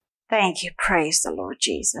Thank you. Praise the Lord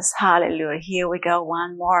Jesus. Hallelujah. Here we go.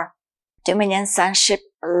 One more. Dominion Sonship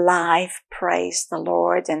Live. Praise the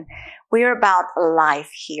Lord. And we're about life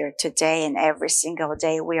here today and every single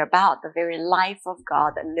day. We're about the very life of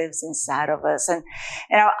God that lives inside of us. And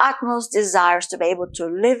our utmost desires to be able to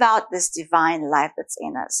live out this divine life that's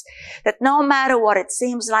in us. That no matter what it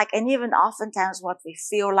seems like, and even oftentimes what we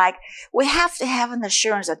feel like, we have to have an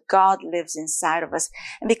assurance that God lives inside of us.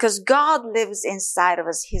 And because God lives inside of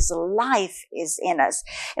us, His life is in us.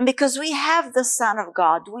 And because we have the Son of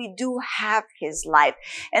God, we do have His life.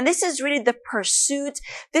 And this is really the pursuit.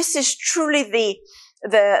 This is truly the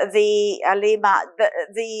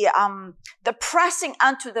pressing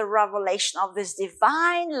unto the revelation of this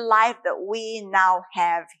divine life that we now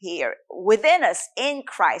have here within us in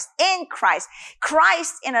Christ,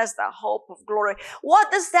 Christ in us, the hope of glory. What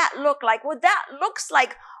does that look like? Well, that looks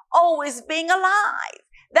like always being alive.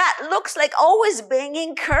 That looks like always being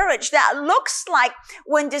encouraged. That looks like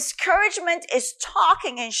when discouragement is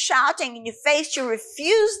talking and shouting in your face, you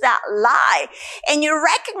refuse that lie and you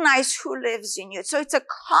recognize who lives in you. So it's a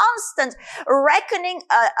constant reckoning,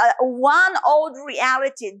 one old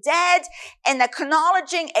reality dead and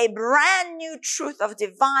acknowledging a brand new truth of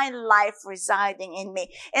divine life residing in me.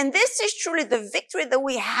 And this is truly the victory that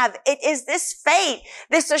we have. It is this faith,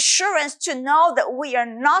 this assurance to know that we are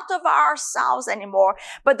not of ourselves anymore,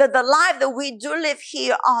 but that the life that we do live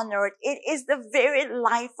here on earth, it is the very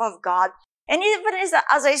life of God. And even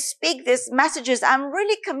as I speak these messages, I'm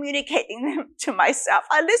really communicating them to myself.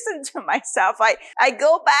 I listen to myself. I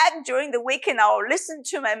go back during the week and I'll listen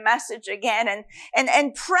to my message again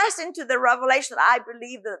and press into the revelation that I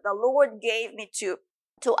believe that the Lord gave me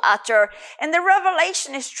to utter. And the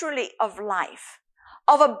revelation is truly of life.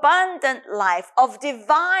 Of abundant life, of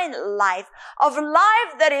divine life, of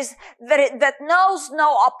life that knows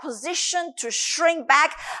no opposition to shrink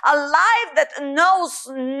back, a life that knows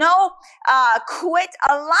no quit,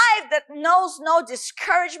 a life that knows no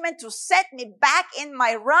discouragement to set me back in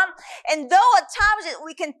my run. And though at times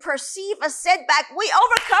we can perceive a setback, we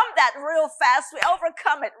overcome that real fast. We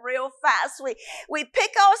overcome it real fast. We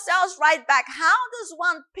pick ourselves right back. How does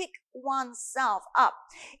one pick oneself up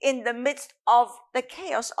in the midst of the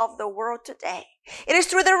chaos of the world today? It is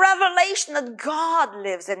through the revelation that God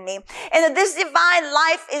lives in me and that this divine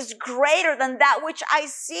life is greater than that which I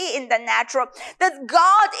see in the natural, that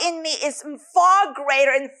God in me is far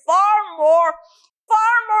greater and far more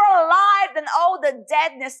alive than all the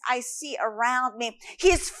deadness I see around me.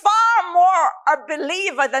 He's far more a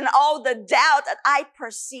believer than all the doubt that I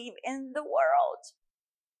perceive in the world.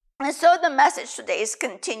 And so the message today is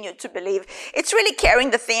continue to believe. It's really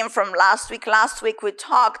carrying the theme from last week. Last week we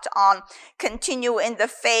talked on continue in the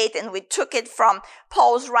faith and we took it from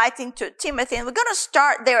Paul's writing to Timothy. And we're going to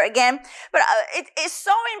start there again. But it is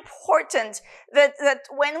so important that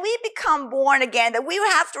when we become born again, that we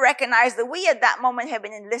have to recognize that we at that moment have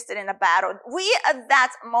been enlisted in a battle. We at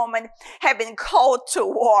that moment have been called to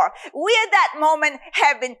war. We at that moment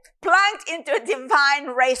have been plunged into a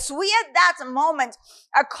divine race. We at that moment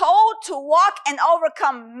are called to walk and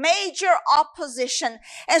overcome major opposition.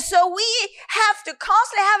 And so we have to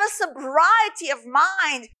constantly have a sobriety of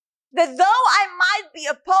mind that though I might be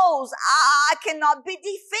opposed, I cannot be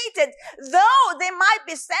defeated. Though there might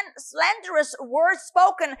be slanderous words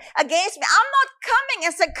spoken against me, I'm not coming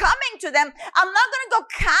and succumbing to them. I'm not going to go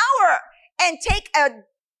cower and take a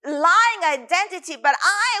lying identity, but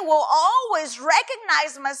I will always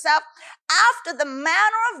recognize myself after the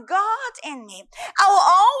manner of God in me. I will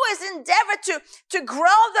always endeavor to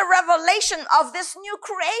grow the revelation of this new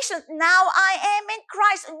creation. Now I am in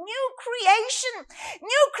Christ. New creation.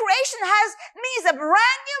 New creation means a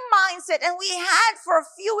brand new mindset, and we had for a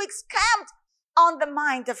few weeks camped on the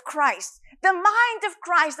mind of Christ. The mind of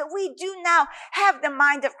Christ, that we do now have the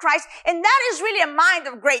mind of Christ. And that is really a mind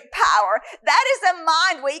of great power. That is a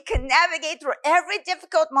mind where you can navigate through every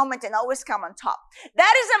difficult moment and always come on top.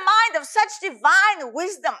 That is a mind of such divine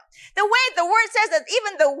wisdom. The way the word says that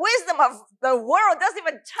even the wisdom of the world doesn't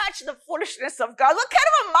even touch the foolishness of God. What kind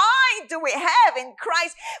of a mind do we have in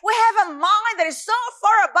Christ? We have a mind that is so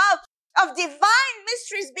far above of divine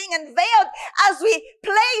mysteries being unveiled as we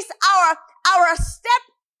place our step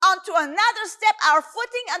onto another step, our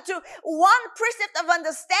footing onto one precept of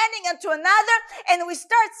understanding unto another, and we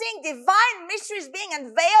start seeing divine mysteries being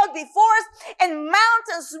unveiled before us and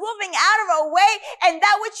mountains moving out of our way, and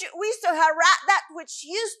that which used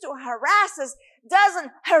to harass us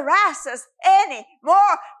doesn't harass us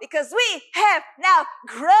anymore, because we have now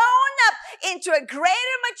grown up into a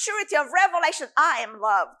greater maturity of revelation. I am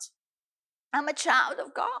loved. I'm a child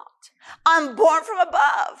of God. I'm born from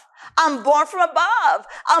above. I'm born from above.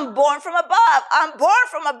 I'm born from above. I'm born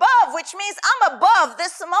from above, which means I'm above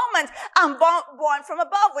this moment. I'm born from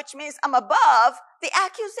above, which means I'm above the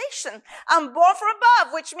accusation. I'm born from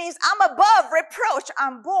above, which means I'm above reproach.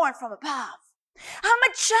 I'm born from above. I'm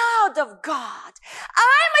a child of God.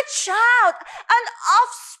 I'm a child, an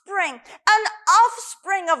offspring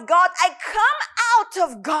of God. I come out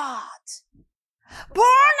of God.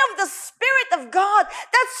 Born of the Spirit of God,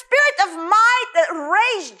 that Spirit of might that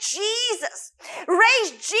raised Jesus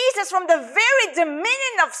from the very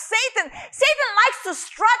dominion of Satan. Satan likes to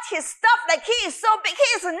strut his stuff like he is so big.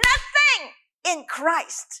 He is nothing in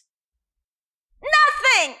Christ.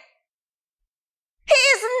 Nothing. He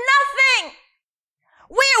is nothing.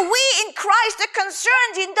 Where we in Christ are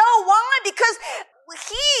concerned, you know why? Because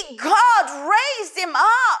God raised him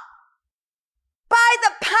up by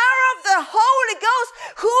the power of the Holy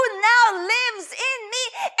Ghost who now lives in me,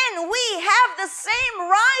 and we have the same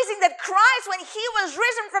rising that Christ, when he was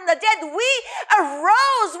risen from the dead, we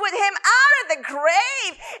arose with him out of the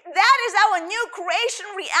grave. That is our new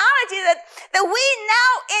creation reality that we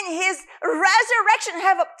now in his resurrection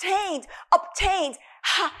have obtained.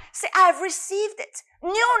 Say, I've received it.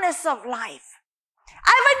 Newness of life.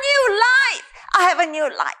 I have a new life. I have a new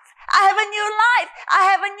life. I have a new life. I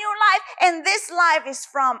have a new life. And this life is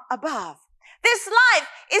from above. This life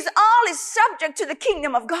is subject to the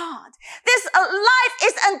kingdom of God. This life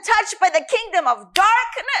is untouched by the kingdom of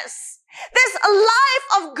darkness. This life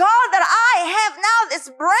of God that I have now, this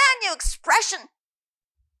brand new expression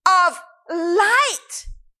of light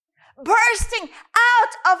bursting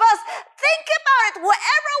out of us. Think about it.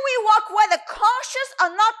 Wherever we walk, whether conscious or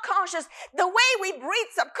not conscious, the way we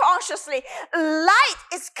breathe subconsciously, light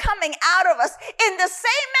is coming out of us. In the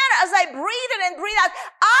same manner as I breathe in and breathe out,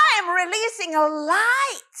 I am releasing a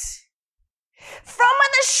light from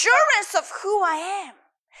an assurance of who I am.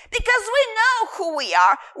 Because we know who we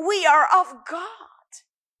are. We are of God.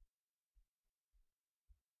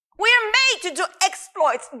 We are made to do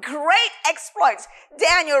exploits, great exploits.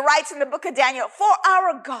 Daniel writes in the book of Daniel, for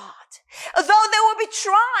our God. Though there will be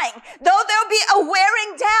trying, though there will be a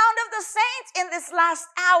wearing down of the saints in this last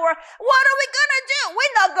hour, what are we going to do?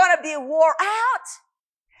 We're not going to be wore out.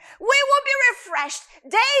 We will be refreshed,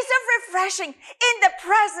 days of refreshing in the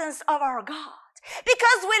presence of our God,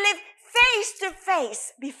 because we live face to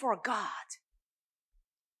face before God.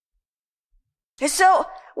 And so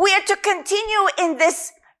we are to continue in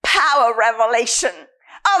this power revelation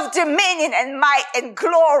of dominion and might and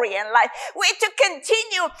glory and life. We're to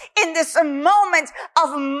continue in this moment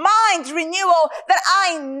of mind renewal that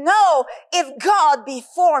I know if God be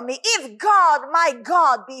for me, if God, my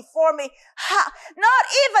God, be for me, not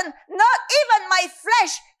even my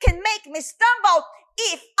flesh can make me stumble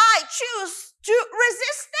if I choose to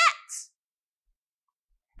resist that.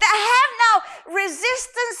 That have now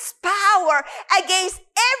resistance power against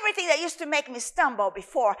everything that used to make me stumble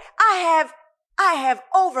before. I have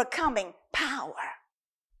overcoming power.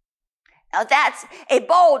 Now that's a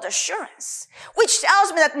bold assurance, which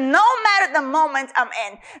tells me that no matter the moment I'm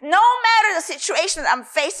in, no matter the situation that I'm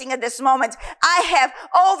facing at this moment, I have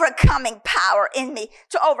overcoming power in me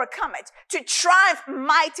to overcome it, to triumph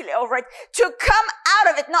mightily over it, to come out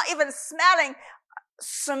of it, not even smelling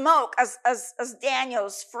smoke as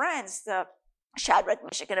Daniel's friends, the Shadrach,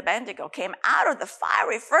 Meshach, and Abednego, came out of the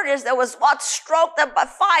fiery furnace that was stroked up by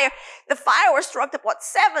fire. The fire was stroked up,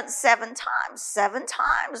 seven times,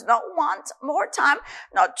 not one more time,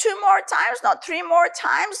 not two more times, not three more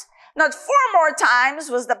times, not four more times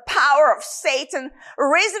was the power of Satan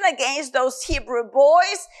risen against those Hebrew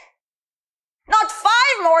boys. Not 5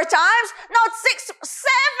 more times, not 6,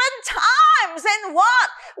 7 times. And what?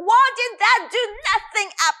 What did that do?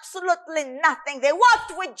 Nothing, absolutely nothing. They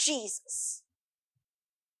walked with Jesus.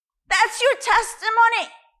 That's your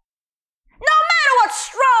testimony. No matter what's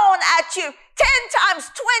thrown at you, 10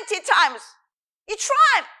 times, 20 times, you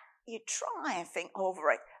triumph. You're triumphing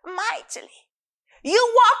over it mightily.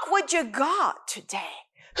 You walk with your God today.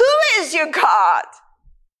 Who is your God?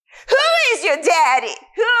 Who is your daddy?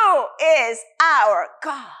 Who is our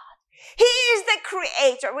God? He is the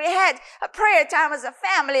creator. We had a prayer time as a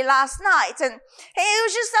family last night, and it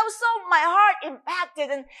was just so my heart impacted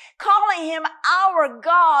and calling him our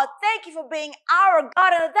God. Thank you for being our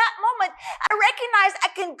God. And at that moment, I recognized I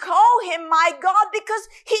can call him my God because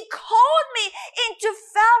he called me into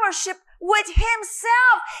fellowship with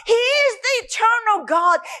himself. He is the eternal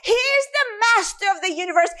God. He is the master of the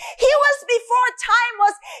universe. He was before time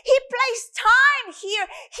was. He placed time here.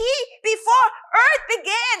 Before earth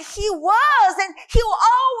began, he was, and he will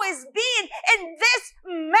always be. And this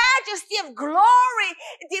majesty of glory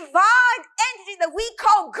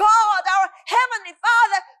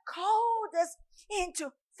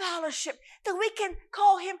into fellowship, that we can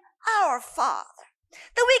call him our Father,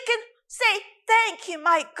 that we can say, thank you,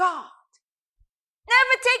 my God.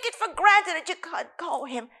 Never take it for granted that you can call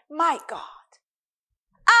him my God.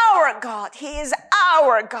 Our God. He is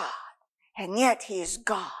our God. And yet he is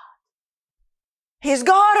God. He is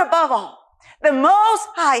God above all. The Most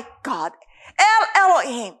High God. El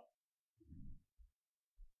Elohim.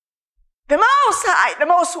 The Most High, the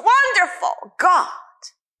most wonderful God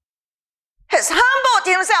has humbled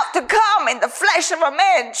himself to come in the flesh of a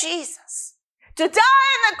man, Jesus, to die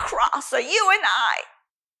on the cross so you and I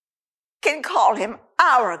can call him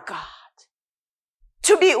our God,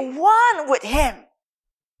 to be one with him.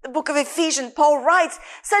 The book of Ephesians, Paul writes,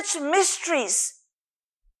 such mysteries.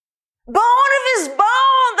 Bone of his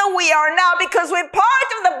bone that we are now, because we're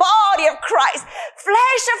part of the body of Christ.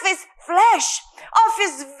 Flesh of his flesh, of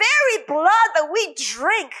his very blood that we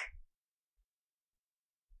drink.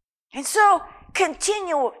 And so,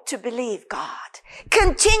 continue to believe God.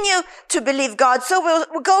 Continue to believe God. So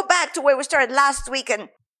we'll go back to where we started last week and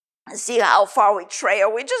see how far we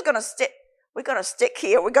trail. We're just going to stick. We're going to stick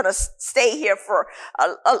here. We're going to stay here for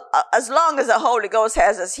as long as the Holy Ghost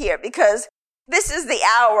has us here, because this is the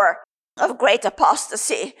hour of great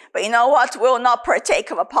apostasy. But you know what? We'll not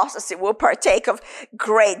partake of apostasy. We'll partake of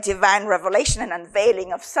great divine revelation and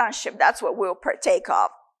unveiling of sonship. That's what we'll partake of.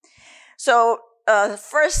 So, 1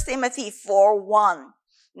 Timothy 4:1.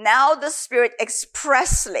 Now the Spirit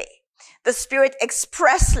expressly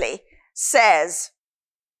says,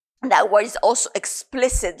 that word is also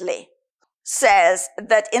explicitly says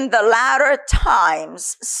that in the latter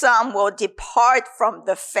times, some will depart from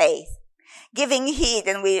the faith, giving heed.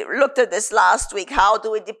 And we looked at this last week. How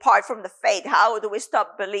do we depart from the faith? How do we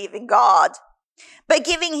stop believing God? By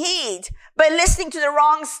giving heed, by listening to the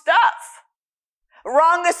wrong stuff,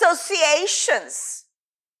 wrong associations,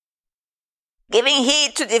 giving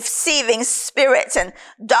heed to deceiving spirits and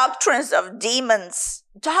doctrines of demons,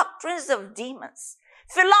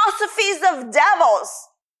 philosophies of devils.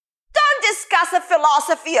 Don't discuss a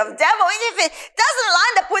philosophy of devil. If it doesn't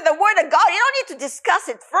line up with the word of God, you don't need to discuss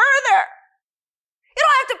it further. You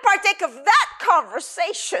don't have to partake of that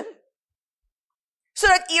conversation so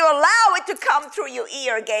that you allow it to come through your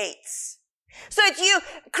ear gates. So that you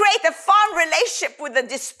create a fun relationship with the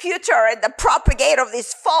disputer and the propagator of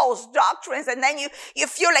these false doctrines. And then you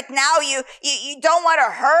feel like now you don't want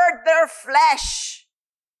to hurt their flesh.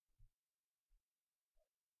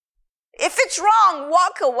 If it's wrong,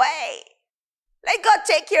 walk away. Let God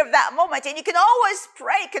take care of that moment. And you can always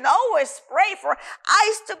pray for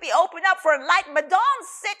eyes to be opened up, for enlightenment. Don't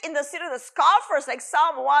sit in the seat of the scoffers, like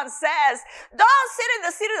Psalm 1 says. Don't sit in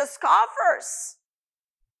the seat of the scoffers.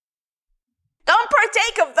 Don't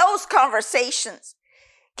partake of those conversations,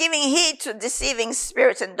 giving heed to deceiving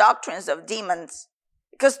spirits and doctrines of demons,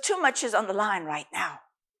 because too much is on the line right now.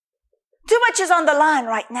 Too much is on the line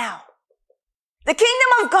right now. The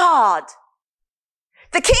kingdom of God,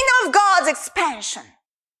 the kingdom of God's expansion.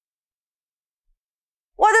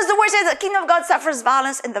 What does the word say? The kingdom of God suffers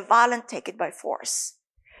violence, and the violent take it by force.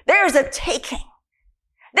 There is a taking.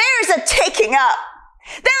 There is a taking up.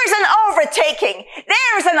 There is an overtaking.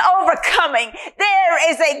 There is an overcoming.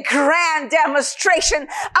 There is a grand demonstration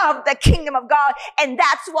of the kingdom of God. And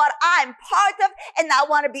that's what I'm part of, and I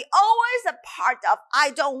want to be always a part of. I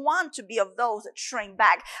don't want to be of those that shrink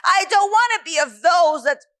back. I don't want to be of those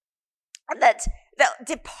that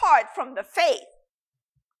depart from the faith,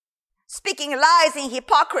 speaking lies and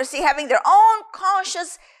hypocrisy, having their own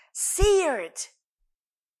conscience seared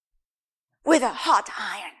with a hot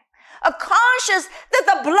iron. A conscience that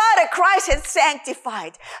the blood of Christ has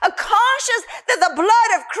sanctified. A conscience that the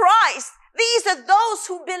blood of Christ, these are those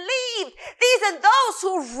who believe. These are those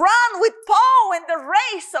who run with Paul in the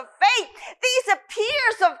race of faith. These are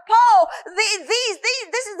peers of Paul.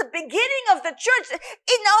 This is the beginning of the church.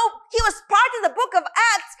 You know, he was part of the book of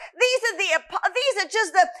Acts. These are just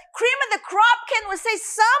the cream of the crop. Can we say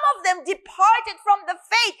some of them departed from the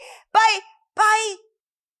faith by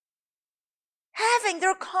having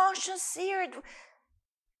their conscience seared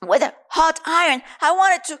with a hot iron? I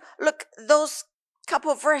wanted to look those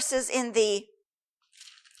couple verses in the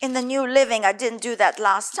New Living. I didn't do that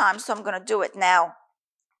last time, so I'm going to do it now.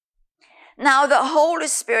 Now the Holy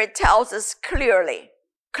Spirit tells us clear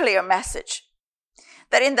message,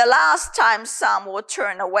 that in the last time some will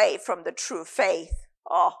turn away from the true faith.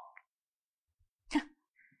 Oh,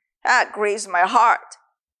 that grieves my heart.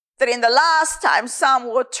 That in the last time some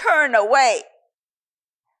will turn away.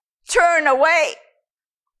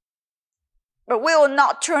 But we will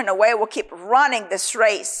not turn away. We'll keep running this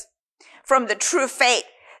race from the true faith.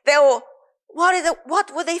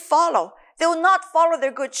 What will they follow? They will not follow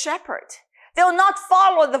their good shepherd. They will not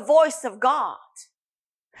follow the voice of God.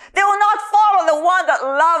 They will not follow the one that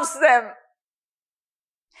loves them.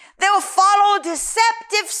 They will follow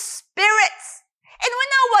deceptive spirits. And we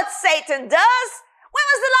know what Satan does. When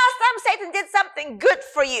was the last time Satan did something good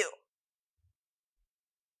for you?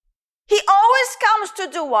 He always comes to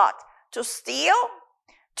do what? To steal,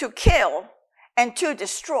 to kill, and to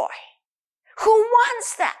destroy. Who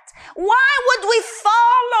wants that? Why would we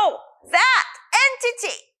follow that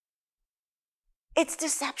entity? It's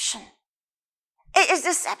deception. It is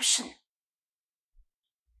deception.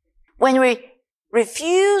 When we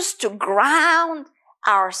refuse to ground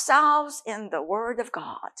ourselves in the Word of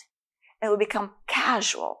God, and we become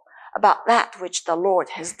casual about that which the Lord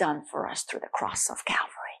has done for us through the cross of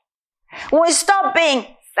Calvary. When we stop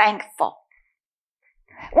being thankful,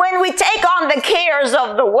 when we take on the cares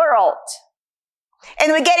of the world,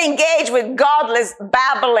 and we get engaged with godless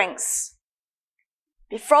babblings,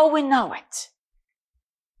 before we know it,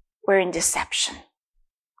 we're in deception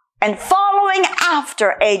and following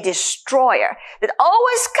after a destroyer that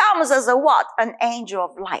always comes as a what? An angel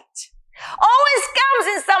of light. Always comes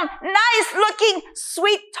in some nice looking,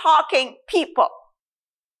 sweet talking people.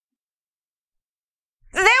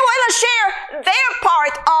 They want to share their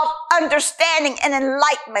part of understanding and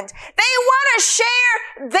enlightenment. They want to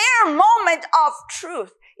share their moment of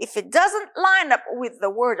truth. If it doesn't line up with the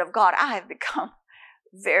Word of God, I have become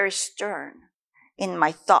very stern in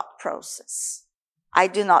my thought process. I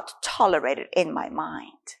do not tolerate it in my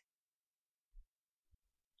mind.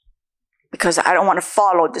 Because I don't want to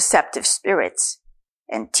follow deceptive spirits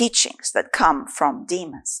and teachings that come from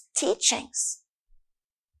demons. Teachings.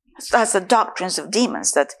 That's the doctrines of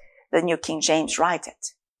demons that the New King James writes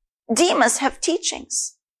it. Demons have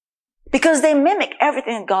teachings because they mimic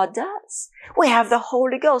everything God does. We have the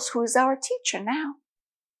Holy Ghost who is our teacher now.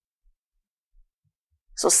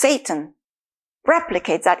 So Satan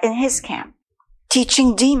replicates that in his camp,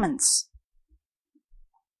 teaching demons.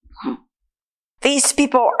 These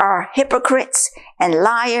people are hypocrites and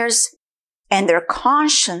liars, and their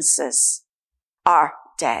consciences are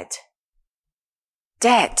dead.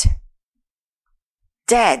 Dead.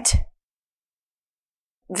 Dead.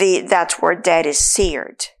 That word dead is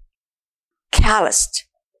seared. Calloused.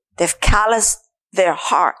 They've calloused their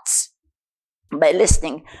hearts by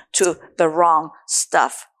listening to the wrong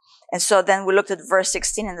stuff. And so then we looked at verse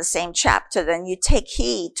 16 in the same chapter. Then you take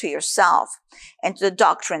heed to yourself and to the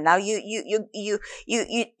doctrine. Now you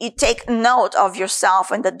take note of yourself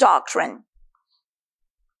and the doctrine.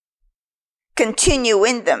 Continue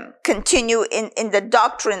in them. Continue in the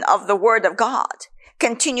doctrine of the Word of God.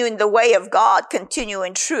 Continue in the way of God. Continue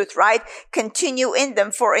in truth, right? Continue in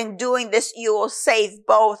them, for in doing this, you will save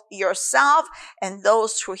both yourself and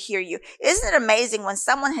those who hear you. Isn't it amazing when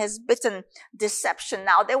someone has bitten deception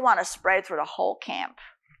now, they want to spread it through the whole camp.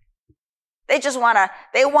 They want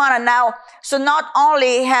to now, so not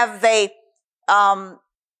only have they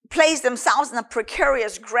placed themselves in a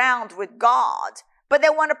precarious ground with God, but they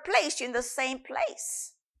want to place you in the same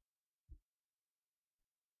place.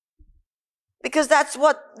 Because that's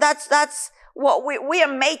what we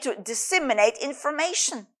are made to disseminate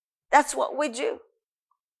information. That's what we do.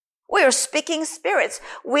 We are speaking spirits.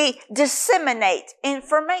 We disseminate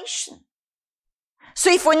information.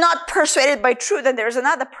 So if we're not persuaded by truth, then there's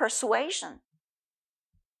another persuasion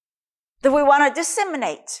that we want to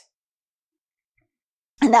disseminate.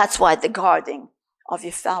 And that's why the guarding of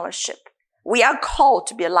your fellowship. We are called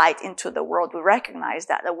to be a light into the world. We recognize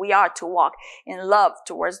that we are to walk in love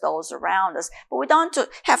towards those around us. But we don't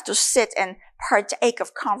have to sit and partake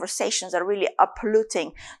of conversations that really are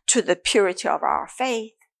polluting to the purity of our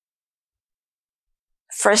faith.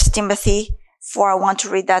 1 Timothy 4, I want to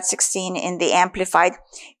read that 16 in the Amplified.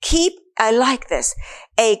 I like this,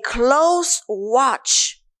 a close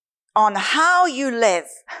watch on how you live.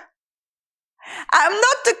 I'm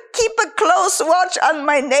not to keep a close watch on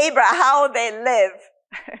my neighbor, how they live.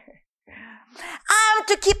 I'm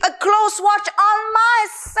to keep a close watch on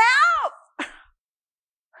myself.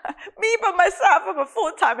 Me by myself, I'm a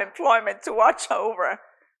full-time employment to watch over.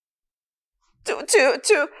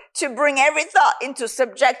 To bring every thought into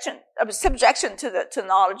subjection to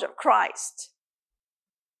knowledge of Christ.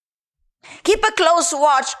 Keep a close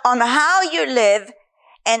watch on how you live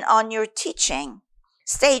and on your teaching.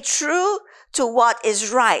 Stay true to what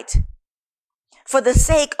is right for the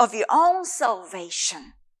sake of your own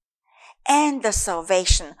salvation and the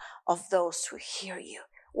salvation of those who hear you.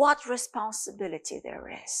 What responsibility there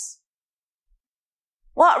is.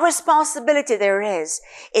 What responsibility there is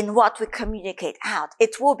in what we communicate out.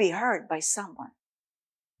 It will be heard by someone.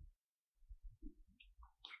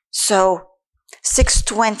 So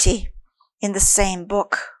 6:20 in the same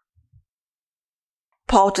book.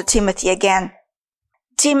 Paul to Timothy again.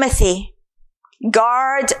 Timothy,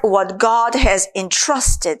 guard what God has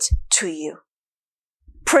entrusted to you.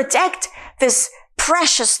 Protect this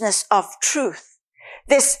preciousness of truth,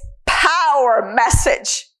 this power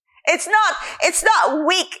message. It's not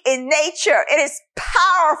weak in nature. It is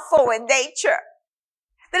powerful in nature.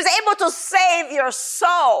 That is able to save your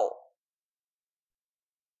soul.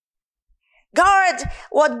 Guard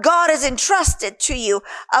what God has entrusted to you.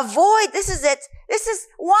 Avoid, this is it. This is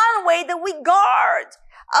one way that we guard.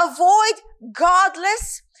 Avoid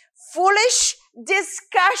godless, foolish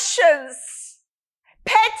discussions.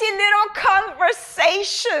 Petty little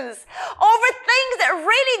conversations over things that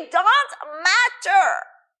really don't matter.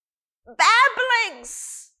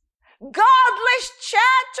 Babblings, godless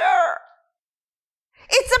chatter.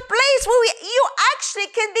 It's a place where you actually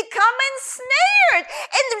can become ensnared.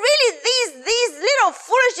 And really these little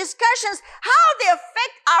foolish discussions, how they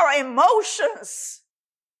affect our emotions.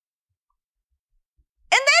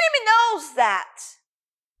 And the enemy knows that.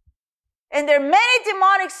 And there are many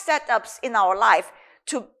demonic setups in our life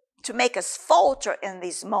to make us falter in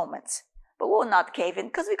these moments. But we'll not cave in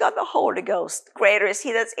because we got the Holy Ghost. Greater is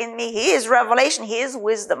He that's in me. He is revelation. He is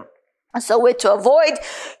wisdom. And so we're to avoid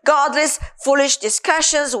godless, foolish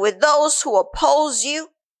discussions with those who oppose you.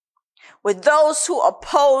 With those who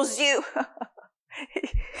oppose you.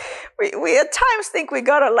 we at times think we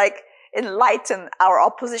gotta enlighten our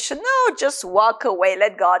opposition. No, just walk away.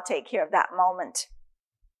 Let God take care of that moment.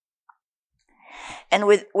 And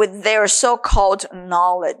with their so-called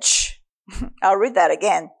knowledge. I'll read that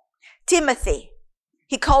again. Timothy,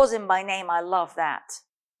 he calls him by name. I love that.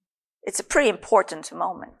 It's a pretty important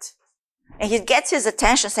moment. And he gets his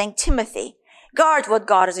attention saying, Timothy, guard what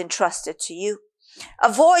God has entrusted to you.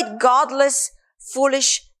 Avoid godless,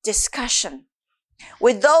 foolish discussion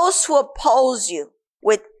with those who oppose you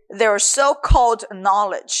with their so-called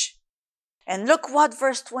knowledge. And look what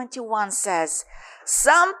verse 21 says.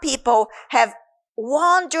 Some people have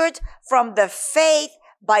wandered from the faith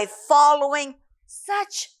by following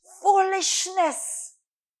such foolishness.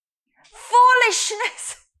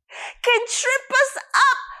 Foolishness can trip us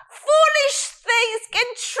up. Foolish things can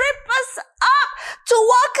trip us up to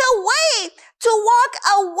walk away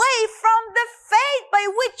from the faith by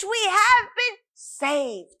which we have been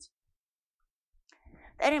saved.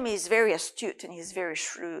 The enemy is very astute and he's very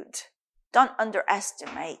shrewd. Don't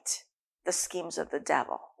underestimate the schemes of the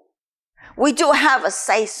devil. We do have a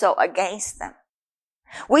say-so against them.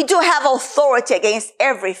 We do have authority against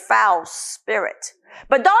every foul spirit.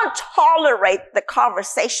 But don't tolerate the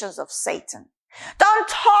conversations of Satan. Don't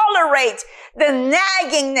tolerate the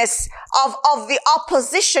naggingness of the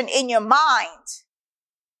opposition in your mind.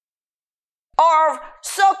 Or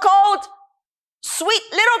so-called sweet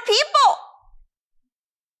little people.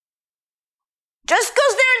 Just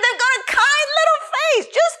because they've got a kind little face.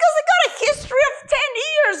 Just because they got a history of 10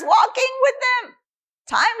 years walking with them.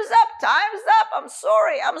 Time's up. I'm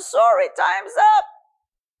sorry, time's up.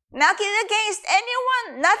 Nothing against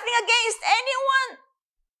anyone.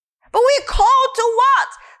 But we're called to what?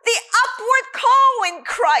 The upward call in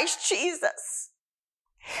Christ Jesus.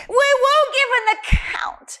 We will give an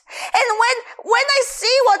account. And when I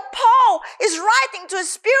see what Paul is writing to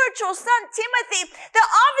his spiritual son Timothy, that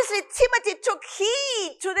obviously Timothy took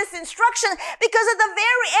heed to this instruction, because at the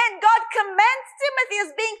very end, God commends Timothy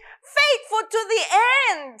as being faithful to the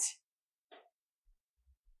end.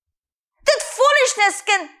 That foolishness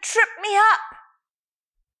can trip me up.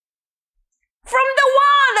 From the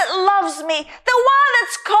one that loves me, the one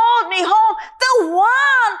that's called me home, the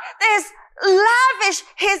one that has lavished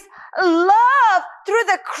his love through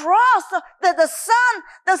the cross, the son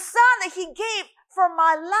that he gave for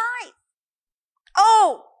my life.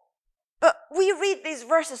 Oh, but we read these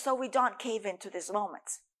verses so we don't cave into these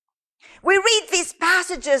moments. We read these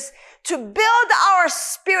passages to build our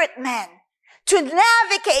spirit man, to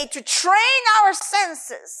navigate, to train our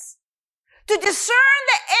senses, to discern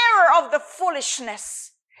the error of the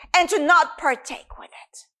foolishness, and to not partake with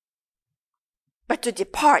it, but to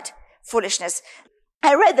depart foolishness.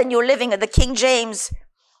 I read the New Living, the King James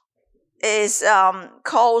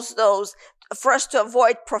calls those for us to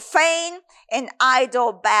avoid profane and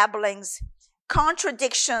idle babblings,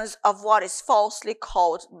 contradictions of what is falsely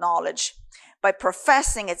called knowledge. By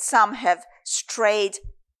professing it, some have strayed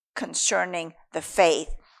concerning the faith.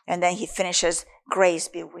 And then he finishes, grace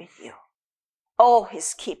be with you. Oh,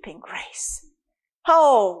 his keeping grace.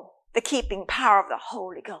 Oh, the keeping power of the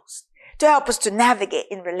Holy Ghost. to help us to navigate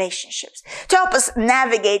in relationships, to help us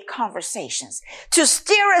navigate conversations, to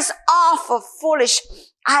steer us off of foolish,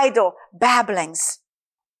 idle babblings.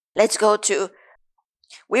 Let's go to,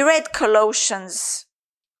 we read Colossians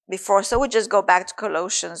before, so we just go back to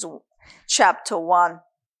Colossians chapter 1,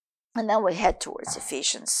 and then we head towards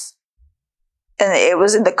Ephesians. And it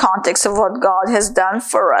was in the context of what God has done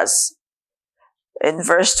for us. In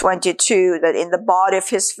verse 22, that in the body of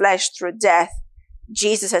his flesh through death,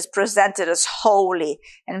 Jesus has presented us holy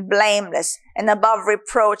and blameless and above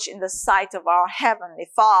reproach in the sight of our heavenly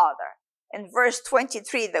Father. In verse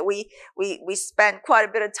 23 that we spent quite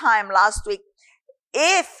a bit of time last week,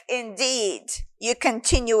 if indeed you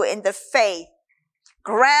continue in the faith,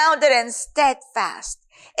 grounded and steadfast,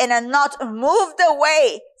 and are not moved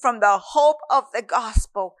away from the hope of the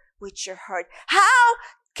gospel which you heard. How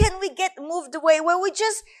can we get moved away? Well, we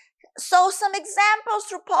just saw some examples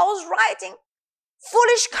through Paul's writing.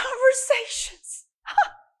 Foolish conversations.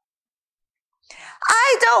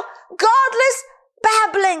 Idle, godless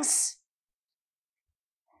babblings.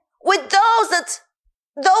 With those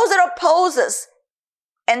that oppose us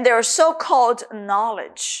and their so-called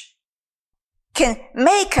knowledge can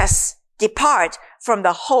make us depart from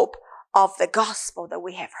the hope of the gospel that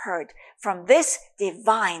we have heard, from this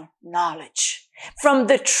divine knowledge, from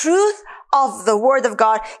the truth of the word of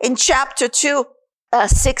God. In chapter 2,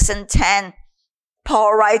 6 and 10,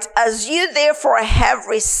 Paul writes, as you therefore have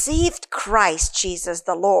received Christ Jesus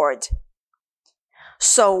the Lord,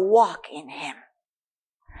 so walk in him.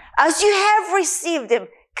 As you have received him,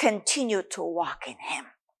 continue to walk in him.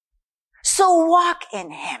 So walk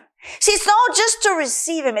in him. See, it's not just to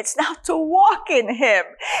receive him, it's now to walk in him.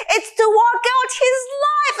 It's to walk out his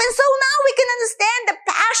life. And so now we can understand the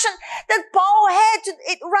passion that Paul had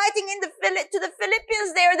writing to the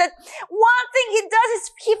Philippians there, that one thing he does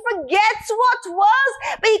is he forgets what was,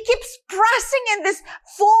 but he keeps pressing in this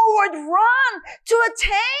forward run to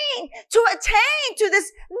attain to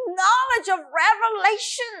this knowledge of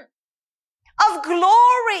revelation, of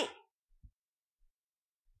glory.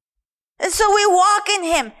 And so we walk in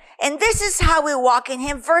him. And this is how we walk in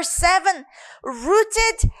him. Verse 7,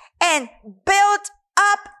 rooted and built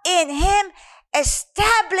up in him,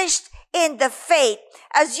 established in the faith,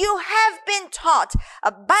 as you have been taught,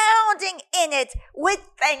 abounding in it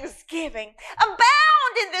with thanksgiving.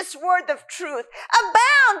 Abound in this word of truth.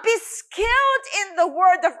 Abound. Be skilled in the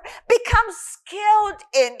word of, become skilled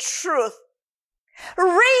in truth.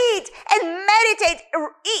 Read and meditate,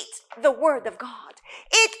 eat the word of God.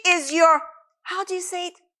 It is your, how do you say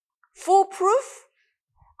it? Foolproof,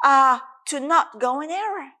 to not go in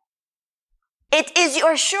error. It is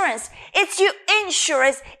your assurance. It's your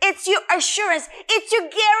insurance. It's your assurance. It's your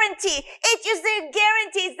guarantee. It is the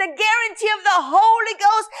guarantee. It's the guarantee of the Holy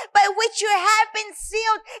Ghost by which you have been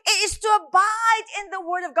sealed. It is to abide in the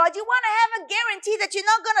word of God. You want to have a guarantee that you're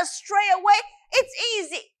not going to stray away? It's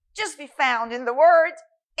easy. Just be found in the word.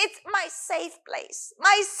 It's my safe place.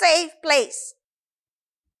 My safe place.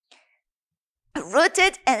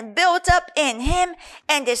 Rooted and built up in him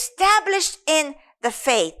and established in the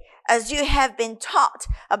faith, as you have been taught,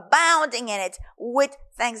 abounding in it with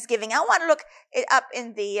thanksgiving. I want to look it up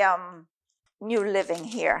in the New Living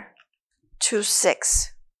here,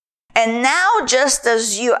 2:6. And now, just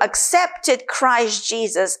as you accepted Christ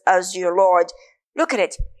Jesus as your Lord, look at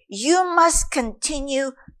it, you must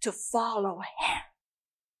continue to follow him.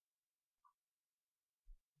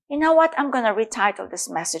 You know what? I'm going to retitle this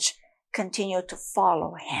message, Continue to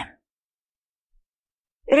Follow him.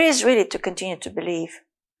 It is really to continue to believe,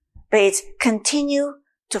 but it's continue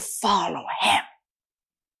to follow him.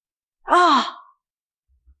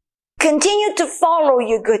 Continue to follow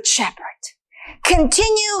your good shepherd.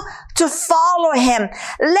 Continue to follow him.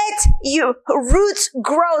 Let your roots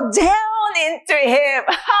grow down into him.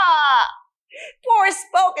 Paul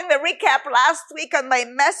spoke in the recap last week on my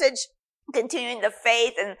message, Continuing the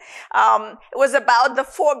Faith, and it was about the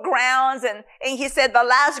 4 grounds, and he said the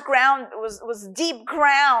last ground was deep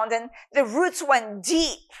ground, and the roots went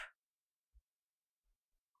deep.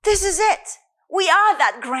 This is it. We are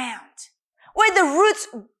that ground where the roots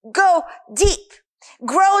go deep.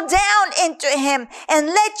 Grow down into him and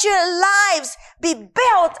let your lives be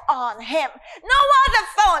built on him. No other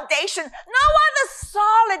foundation, no other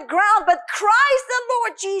solid ground but Christ the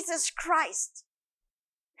Lord Jesus Christ.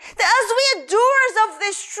 As we are doers of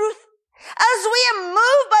this truth, As we are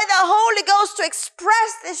moved by the Holy Ghost to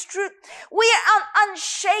express this truth, we are on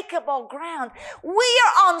unshakable ground. We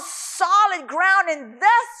are on solid ground, and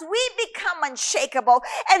thus we become unshakable.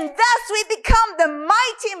 And thus we become the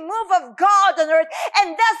mighty move of God on earth.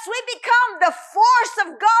 And thus we become the force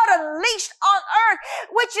of God unleashed on earth,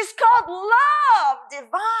 which is called love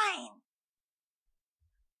divine.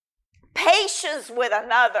 Patience with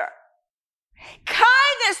another.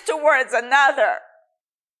 Kindness towards another.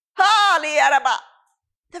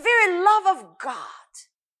 The very love of God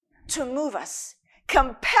to move us,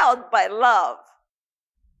 compelled by love.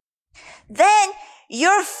 Then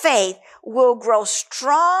your faith will grow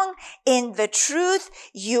strong in the truth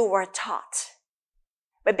you were taught.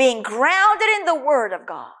 By being grounded in the Word of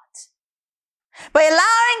God. By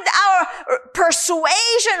allowing our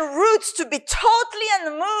persuasion roots to be totally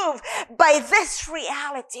unmoved by this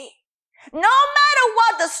reality. No matter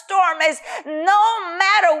what the storm is, no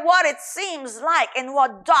matter what it seems like and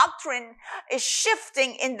what doctrine is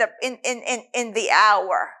shifting in the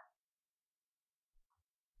hour.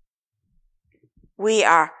 We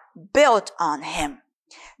are built on Him.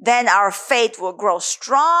 Then our faith will grow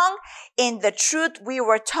strong in the truth we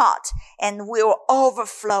were taught, and we will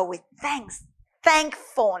overflow with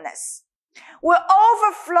thankfulness. We'll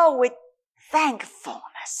overflow with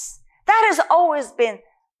thankfulness. That has always been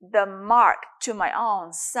the mark to my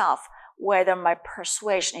own self, whether my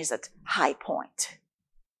persuasion is at high point.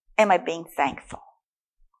 Am I being thankful?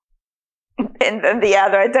 And then the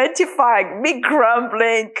other, identifying me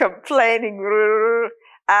grumbling, complaining. No.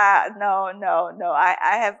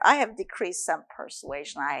 I have decreased some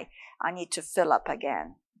persuasion. I need to fill up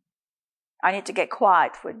again. I need to get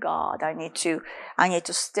quiet with God. I need to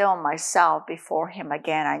still myself before Him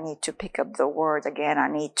again. I need to pick up the Word again. I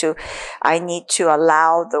need to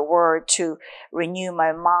allow the Word to renew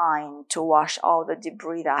my mind, to wash all the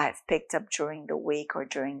debris that I have picked up during the week or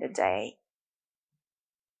during the day,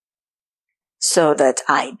 so that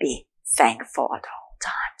I be thankful at all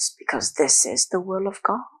times, because this is the will of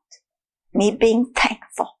God. Me being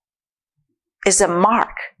thankful is a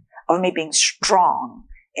mark of me being strong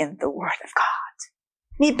in the Word of God.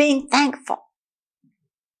 Me being thankful.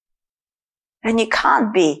 And you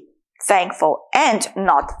can't be thankful and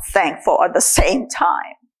not thankful at the same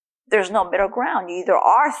time. There's no middle ground. You either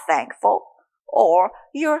are thankful or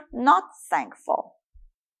you're not thankful.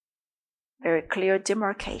 Very clear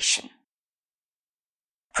demarcation.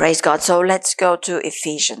 Praise God. So let's go to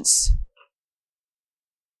Ephesians.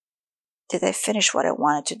 Did I finish what I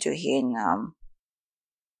wanted to do here in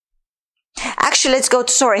Actually, let's go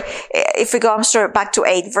to, if we go, back to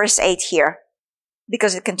 8, verse 8 here,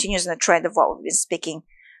 because it continues in the trend of what we've been speaking,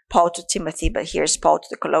 Paul to Timothy, but here's Paul to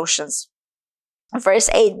the Colossians. Verse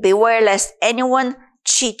 8, beware lest anyone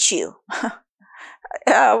cheat you.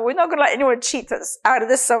 We're not going to let anyone cheat us out of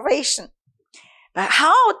this salvation. But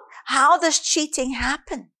how does cheating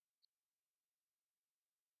happen?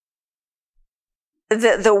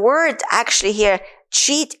 The word actually here,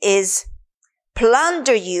 cheat, is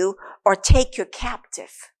plunder you or take you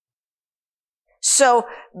captive. So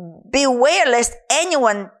beware lest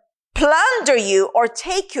anyone plunder you or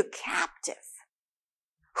take you captive.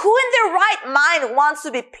 Who in their right mind wants to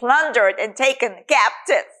be plundered and taken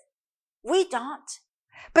captive? We don't.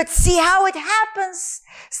 But see how it happens.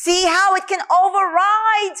 See how it can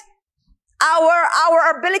override our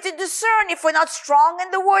ability to discern if we're not strong in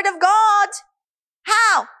the Word of God.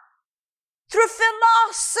 How? Through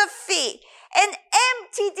philosophy and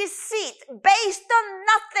empty deceit based on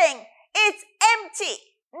nothing. It's empty.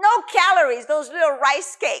 No calories, those little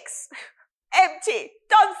rice cakes. Empty.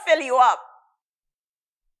 Don't fill you up.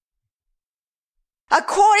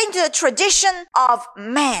 According to the tradition of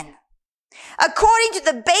man. According to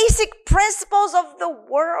the basic principles of the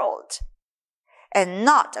world. And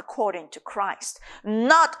not according to Christ.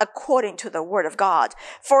 Not according to the Word of God.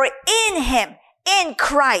 For in Him, in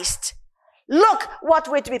Christ, look what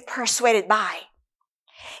we're to be persuaded by.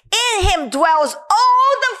 In Him dwells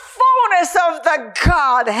all the fullness of the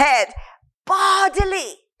Godhead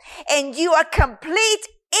bodily. And you are complete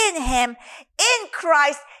in Him, in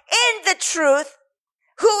Christ, in the truth,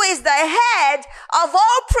 who is the head of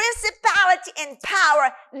all principality and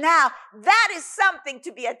power. Now, that is something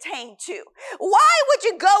to be attained to. Why would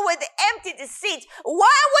you go with the empty deceit?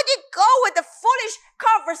 Why would you go with the foolish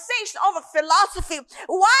conversation over philosophy?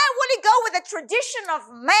 Why would you go with the tradition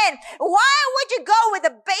of men? Why would you go with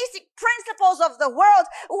the basic principles of the world.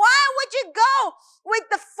 Why would you go with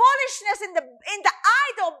the foolishness in the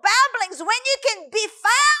idle babblings when you can be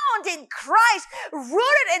found in Christ,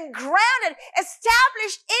 rooted and grounded,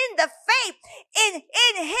 established in the faith, in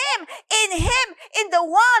Him, in the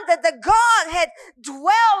one that the Godhead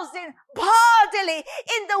dwells in bodily,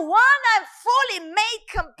 in the one I'm fully made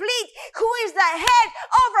complete, who is the head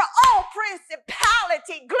over all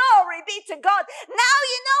principality. Glory be to God. Now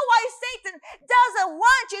you know why Satan doesn't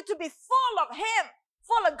want you to be full of Him,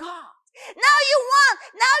 full of God. Now you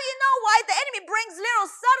know why the enemy brings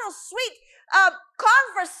little subtle, sweet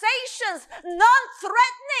conversations,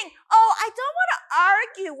 non-threatening. Oh, I don't want to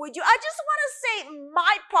argue with you. I just want to say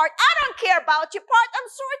my part. I don't care about your part.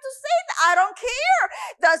 I'm sorry to say that. I don't care.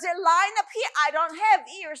 Does it line up here? I don't have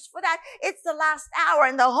ears for that. It's the last hour,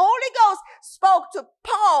 and the Holy Ghost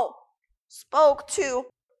spoke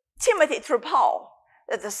to Timothy through Paul,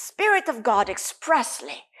 that the Spirit of God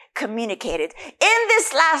expressly communicated in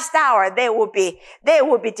this last hour there will be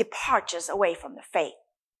departures away from the faith.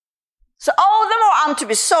 So all the more I'm to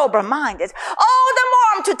be sober-minded, all the more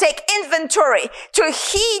I'm to take inventory, to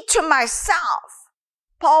heed to myself.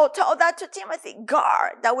 Paul told that to Timothy,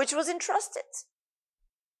 guard that which was entrusted.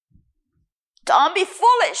 Don't be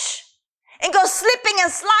foolish and go slipping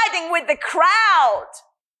and sliding with the crowd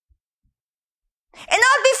and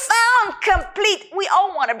not be found complete. We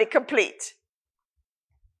all want to be complete.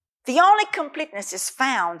 The only completeness is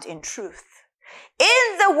found in truth,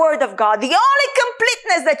 in the Word of God. The only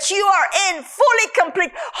completeness that you are in, fully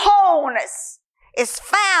complete wholeness, is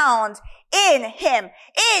found in Him,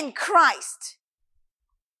 in Christ,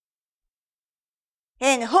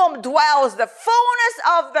 in whom dwells the fullness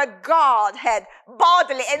of the Godhead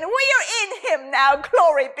bodily. And we are in Him now,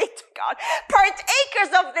 glory be to God,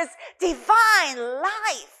 partakers of this divine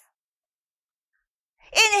life.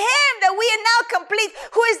 In Him that we are now complete,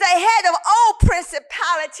 who is the head of all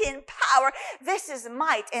principality and power. This is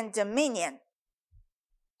might and dominion.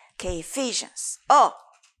 Okay, Ephesians. Oh,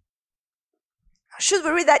 should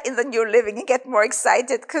we read that in the New Living and get more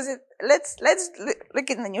excited? Because let's look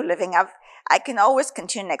in the New Living. I can always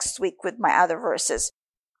continue next week with my other verses.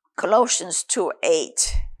 Colossians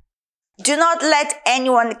 2:8. Do not let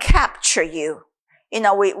anyone capture you. You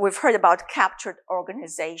know, we've heard about captured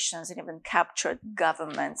organizations and even captured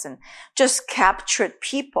governments and just captured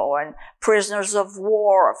people and prisoners of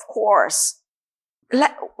war, of course. We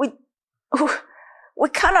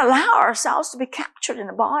can't allow ourselves to be captured in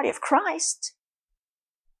the body of Christ.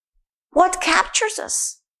 What captures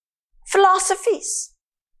us? Philosophies.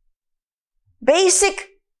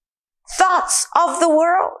 Basic thoughts of the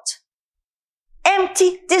world.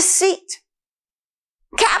 Empty deceit.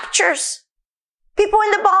 Captures. People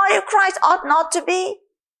in the body of Christ ought not to be.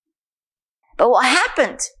 But what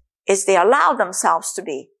happened is they allowed themselves to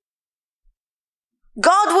be.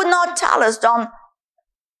 God would not tell us, don't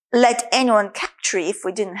let anyone capture you, if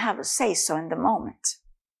we didn't have a say-so in the moment.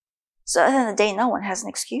 So at the end of the day, no one has an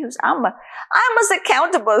excuse. I'm as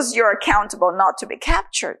accountable as you're accountable not to be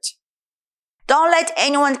captured. Don't let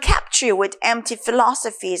anyone capture you with empty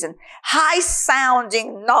philosophies and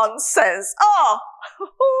high-sounding nonsense. Oh!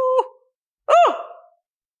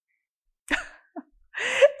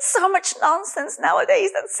 So much nonsense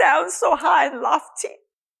nowadays that sounds so high and lofty.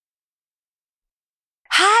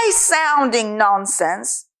 High-sounding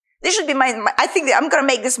nonsense. This should be I think that I'm going to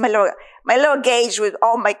make this my little gauge with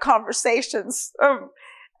all my conversations.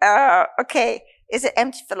 Okay. Is it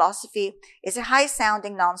empty philosophy? Is it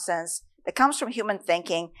high-sounding nonsense that comes from human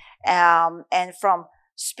thinking, and from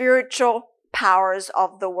spiritual powers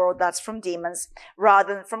of the world, that's from demons,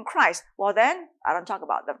 rather than from Christ? Well, then I don't talk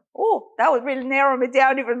about them. Oh, that would really narrow me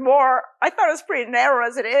down even more. I thought it was pretty narrow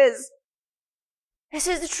as it is. This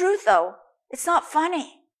is the truth, though. It's not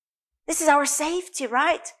funny. This is our safety,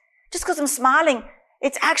 right? Just because I'm smiling,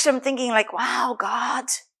 it's actually, I'm thinking like, wow, God,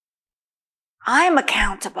 I'm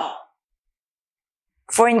accountable.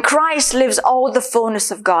 For in Christ lives all the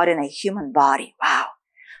fullness of God in a human body. Wow.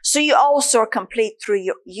 So you also are complete through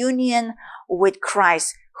your union with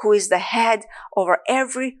Christ, who is the head over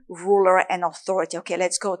every ruler and authority. Okay,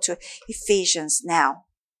 let's go to Ephesians now.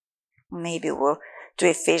 Maybe we'll do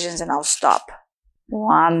Ephesians and I'll stop.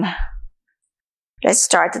 1. Let's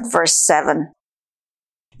start at verse 7.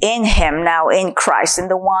 In Him, now in Christ, in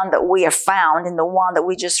the one that we are found, in the one that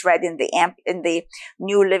we just read in the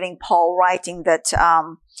New Living, Paul writing that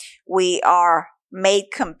we are made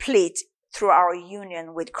complete through our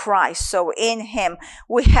union with Christ. So in Him,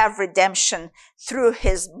 we have redemption through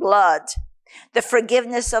His blood, The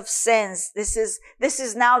forgiveness of sins. This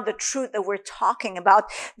is now the truth that we're talking about.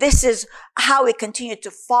 This is how we continue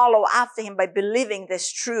to follow after him, by believing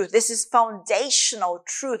this truth. This is foundational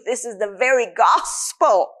truth. This is the very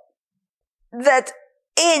gospel, that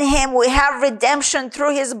in him we have redemption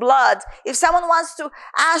through his blood. If someone wants to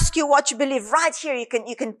ask you what you believe, right here you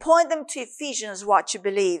can point them to Ephesians, what you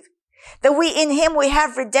believe. That in him we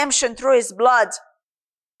have redemption through his blood.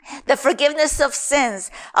 The forgiveness of sins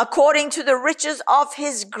according to the riches of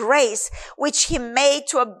his grace, which he made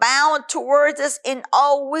to abound towards us in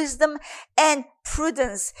all wisdom and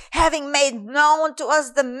prudence, having made known to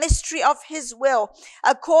us the mystery of his will,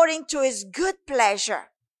 according to his good pleasure,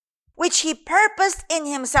 which he purposed in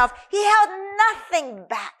himself. He held nothing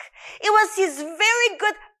back. It was his very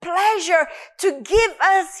good pleasure to give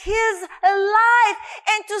us his life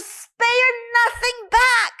and to spare nothing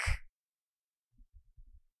back.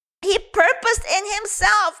 He purposed in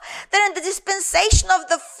himself that in the dispensation of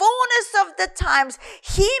the fullness of the times,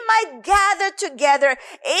 he might gather together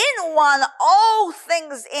in one all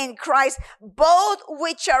things in Christ, both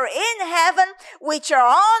which are in heaven, which are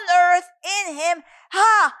on earth in him.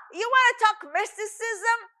 You want to talk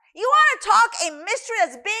mysticism? You want to talk a mystery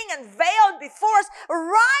that's being unveiled before us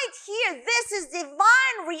right here. This is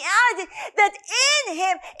divine reality, that in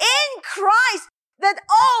him, in Christ, that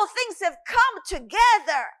all things have come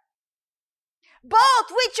together. Both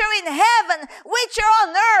which are in heaven, which are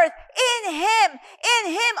on earth, in him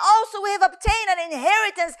also we have obtained an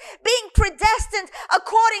inheritance, being predestined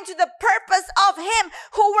according to the purpose of him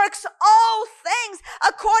who works all things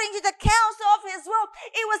according to the counsel of his will.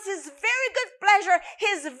 It was his very good pleasure,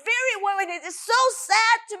 his very will. And it is so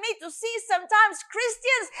sad to me to see sometimes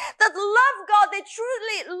Christians that love God, they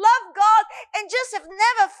truly love God, and just have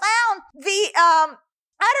never found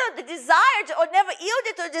the desire to, or never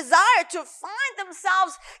yielded to a desire to find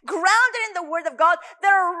themselves grounded in the Word of God.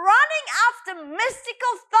 They're running after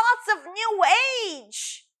mystical thoughts of New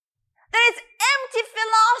Age. That it's empty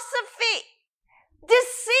philosophy,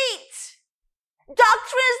 deceit,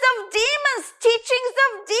 doctrines of demons, teachings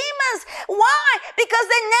of demons. Why? Because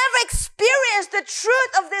they never experienced the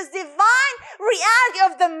truth of this divine reality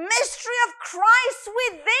of the mystery of Christ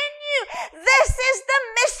within you. This is the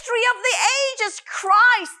mystery of the ages,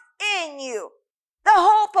 Christ in you, the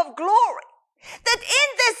hope of glory. That in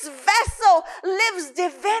this vessel lives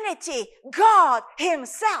divinity, God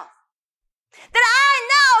himself. That I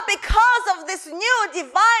now, because of this new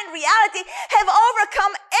divine reality, have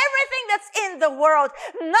overcome everything that's in the world.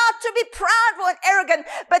 Not to be proud and arrogant,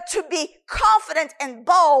 but to be confident and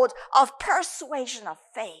bold, of persuasion of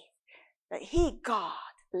faith. That he, God,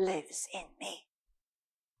 lives in me.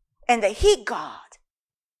 And that he, God,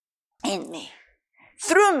 in me,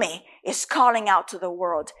 through me, is calling out to the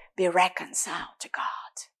world, be reconciled to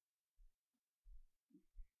God.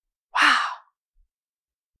 Wow.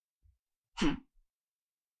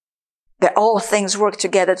 That all things work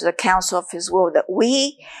together to the counsel of his will, that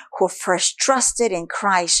we who first trusted in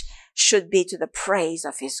Christ should be to the praise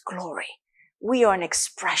of his glory. We are an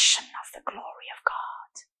expression of the glory of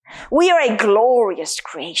God. We are a glorious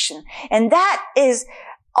creation. And that is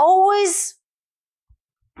always,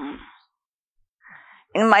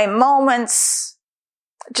 in my moments,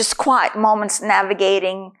 just quiet moments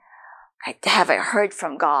navigating, have I heard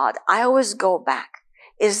from God? I always go back.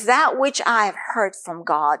 Is that which I have heard from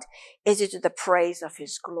God, is it to the praise of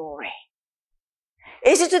his glory?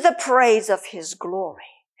 Is it to the praise of his glory?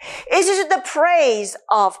 Is it to the praise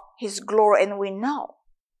of his glory? And we know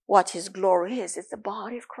what his glory is. It's the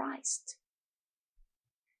body of Christ.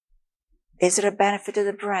 Is it a benefit to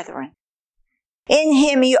the brethren? In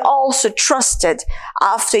him you also trusted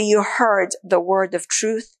after you heard the word of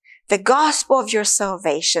truth, the gospel of your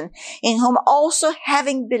salvation, in whom also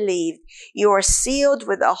having believed, you are sealed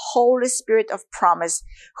with the Holy Spirit of promise,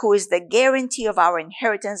 who is the guarantee of our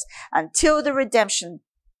inheritance until the redemption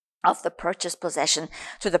of the purchased possession,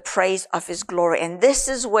 to the praise of his glory. And this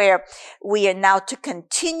is where we are now to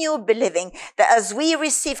continue believing, that as we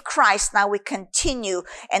receive Christ, now we continue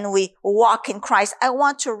and we walk in Christ. I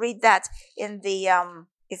want to read that in the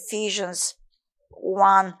Ephesians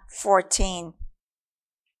 1:14.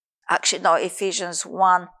 Actually, no, Ephesians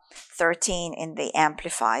 1:13 in the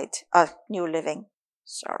Amplified, New Living.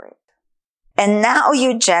 Sorry. And now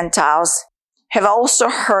you Gentiles have also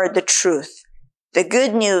heard the truth, the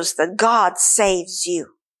good news that God saves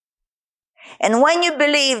you. And when you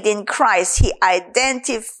believed in Christ, he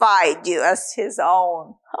identified you as his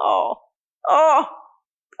own. Oh,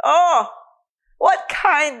 what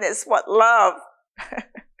kindness, what love.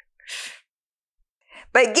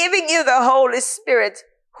 By giving you the Holy Spirit,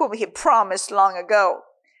 whom he promised long ago.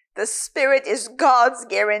 The Spirit is God's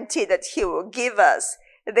guarantee that He will give us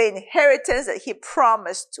the inheritance that He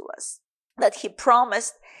promised to us, that He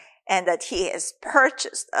promised and that He has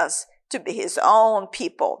purchased us to be His own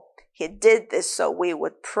people. He did this so we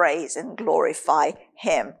would praise and glorify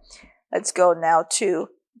Him. Let's go now to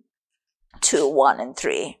 2:1 and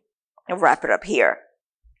 3 and wrap it up here.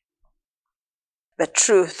 The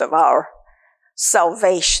truth of our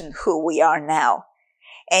salvation, who we are now.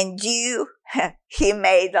 And you, He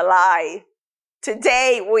made alive.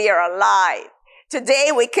 Today we are alive.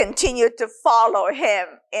 Today we continue to follow Him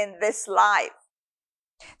in this life.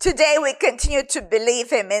 Today we continue to believe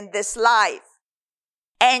Him in this life.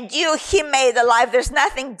 And you, He made alive. There's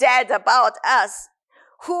nothing dead about us.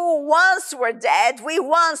 Who once were dead,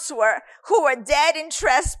 who were dead in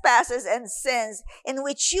trespasses and sins, in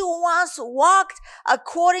which you once walked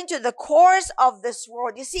according to the course of this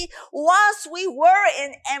world. You see, once we were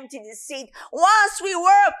in empty deceit, once we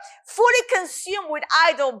were fully consumed with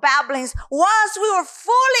idle babblings, once we were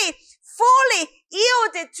fully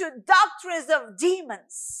yielded to doctrines of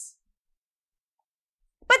demons.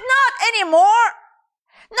 But not anymore.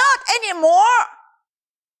 Not anymore.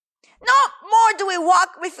 No more do we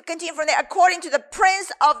walk, we continue from there, according to the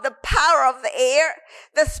prince of the power of the air,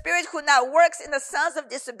 the spirit who now works in the sons of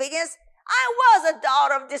disobedience. I was a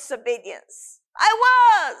daughter of disobedience. I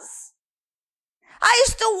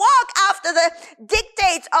used to walk after the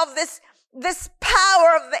dictates of this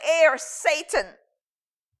power of the air, Satan.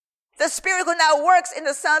 The spirit who now works in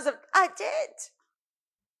the sons of, I did.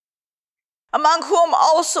 Among whom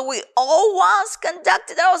also we all once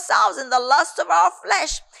conducted ourselves in the lust of our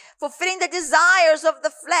flesh, fulfilling the desires of the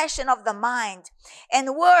flesh and of the mind,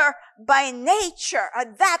 and were by nature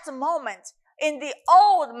at that moment in the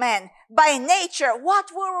old man, by nature,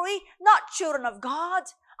 what were we? Not children of God.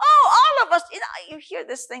 Oh, all of us, you hear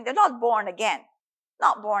this thing, they're not born again.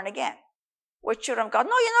 Not born again. We're children of God.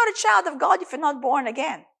 No, you're not a child of God if you're not born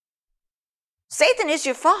again. Satan is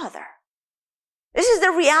your father. This is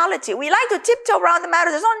the reality. We like to tiptoe around the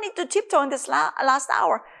matter. There's no need to tiptoe in this last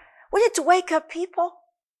hour. We need to wake up, people.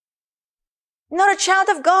 You're not a child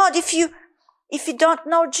of God if you don't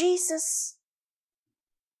know Jesus.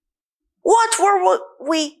 What were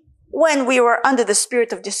we when we were under the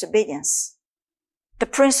spirit of disobedience? The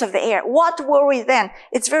prince of the air. What were we then?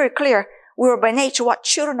 It's very clear. We were by nature what?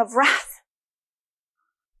 Children of wrath.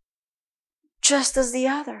 Just as the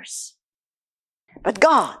others.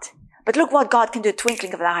 But look what God can do,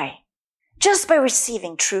 twinkling of the eye. Just by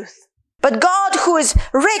receiving truth. But God, who is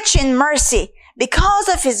rich in mercy, because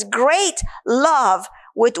of His great love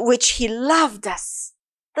with which He loved us,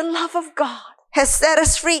 the love of God has set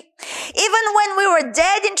us free. Even when we were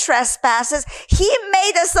dead in trespasses, He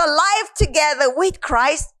made us alive together with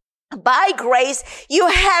Christ. By grace, you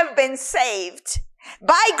have been saved.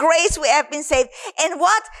 By grace we have been saved. And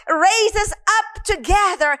what? Raised us up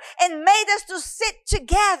together and made us to sit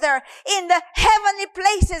together in the heavenly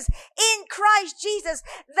places in Christ Jesus,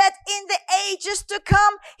 that in the ages to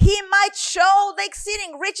come He might show the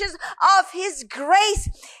exceeding riches of His grace.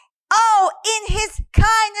 Oh, in His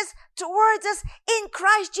kindness towards us in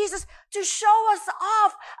Christ Jesus, to show us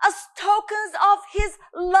off as tokens of His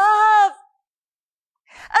love,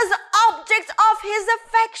 as objects of His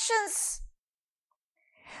affections.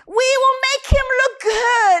 We will make Him look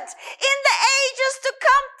good in the ages to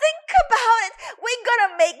come. Think about it. We're going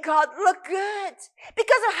to make God look good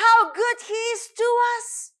because of how good He is to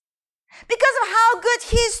us. Because of how good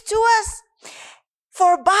He is to us.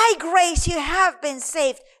 For by grace you have been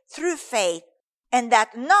saved through faith, and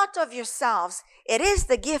that not of yourselves. It is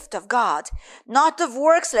the gift of God, not of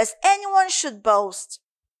works, lest anyone should boast.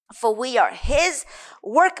 For we are His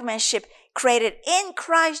workmanship, created in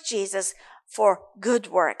Christ Jesus for good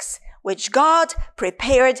works, which God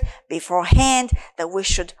prepared beforehand that we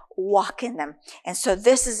should walk in them. And so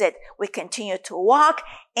this is it. We continue to walk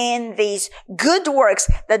in these good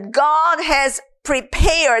works that God has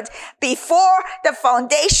prepared before the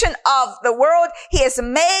foundation of the world. He has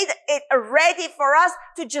made it ready for us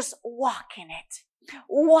to just walk in it.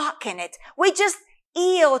 Walk in it. We just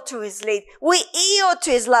yield to His lead. We yield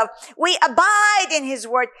to His love. We abide in His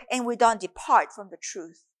word, and we don't depart from the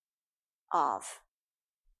truth of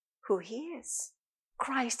who He is.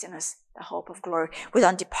 Christ in us, the hope of glory. We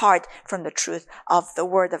don't depart from the truth of the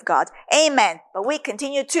word of God. Amen. But we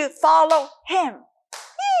continue to follow Him.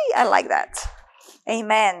 Yay, I like that.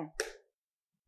 Amen.